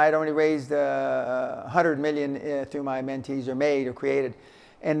Club, and I had only raised $100 million through my mentees, or made or created.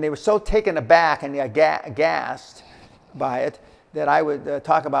 And they were so taken aback and aghast by it that I would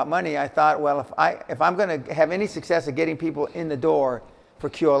talk about money. I thought, well, if I'm going to have any success at getting people in the door for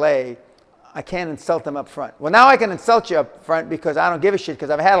QLA, I can't insult them up front. Well, now I can insult you up front because I don't give a shit,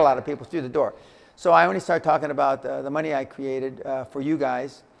 because I've had a lot of people through the door. So I only started talking about the money I created for you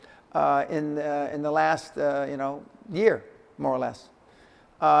guys in the last year, more or less.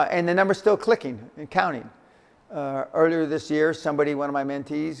 And the number's still clicking and counting. Earlier this year, one of my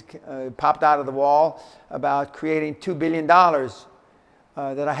mentees, popped out of the wall about creating $2 billion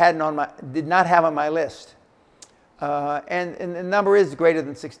that I did not have on my list. And the number is greater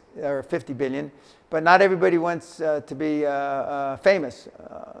than 50 billion, but not everybody wants to be famous.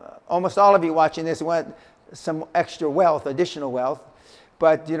 Almost all of you watching this want some extra wealth, additional wealth,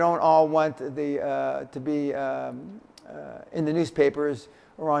 but you don't all want to be in the newspapers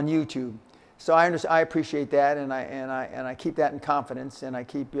or on YouTube. So I appreciate that, and I keep that in confidence, and I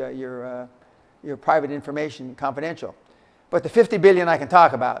keep your private information confidential. But the 50 billion I can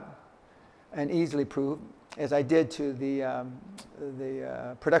talk about and easily prove, as I did to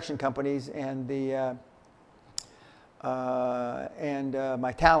the production companies and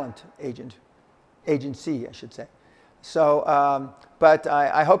my talent agency, I should say. So, but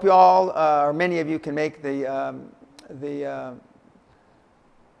I hope you all, or many of you, can make the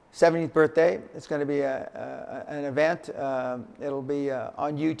 70th birthday. It's going to be an event. It'll be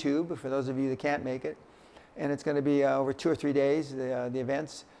on YouTube for those of you that can't make it. And it's going to be over 2 or 3 days, the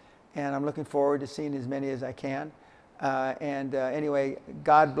events. And I'm looking forward to seeing as many as I can. Anyway,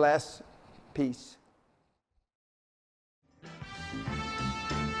 God bless Peace.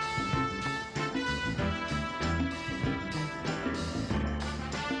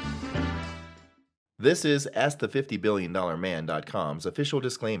 This is AskThe50BillionDollarMan.com's official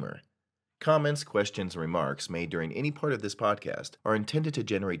disclaimer. Comments, questions, and remarks made during any part of this podcast are intended to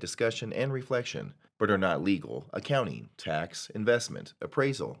generate discussion and reflection, but are not legal, accounting, tax, investment,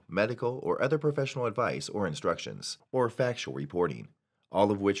 appraisal, medical, or other professional advice or instructions, or factual reporting, all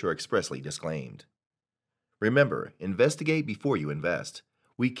of which are expressly disclaimed. Remember, investigate before you invest.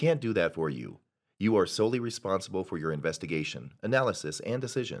 We can't do that for you. You are solely responsible for your investigation, analysis, and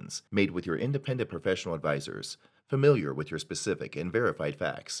decisions made with your independent professional advisors, familiar with your specific and verified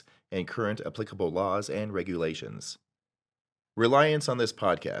facts, and current applicable laws and regulations. Reliance on this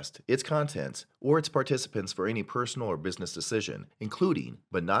podcast, its contents, or its participants for any personal or business decision, including,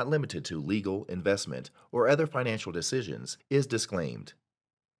 but not limited to legal, investment, or other financial decisions, is disclaimed.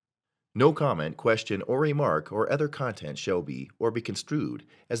 No comment, question, or remark or other content shall be or be construed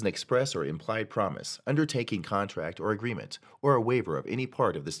as an express or implied promise, undertaking, contract, or agreement, or a waiver of any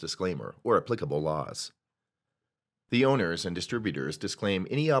part of this disclaimer or applicable laws. The owners and distributors disclaim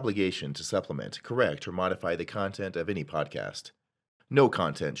any obligation to supplement, correct, or modify the content of any podcast. No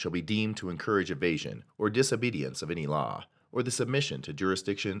content shall be deemed to encourage evasion or disobedience of any law, or the submission to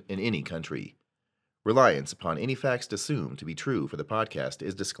jurisdiction in any country. Reliance upon any facts assumed to be true for the podcast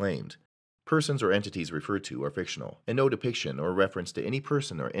is disclaimed. Persons or entities referred to are fictional, and no depiction or reference to any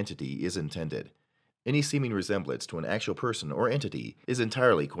person or entity is intended. Any seeming resemblance to an actual person or entity is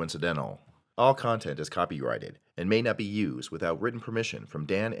entirely coincidental. All content is copyrighted and may not be used without written permission from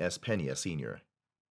Dan S. Pena, Sr.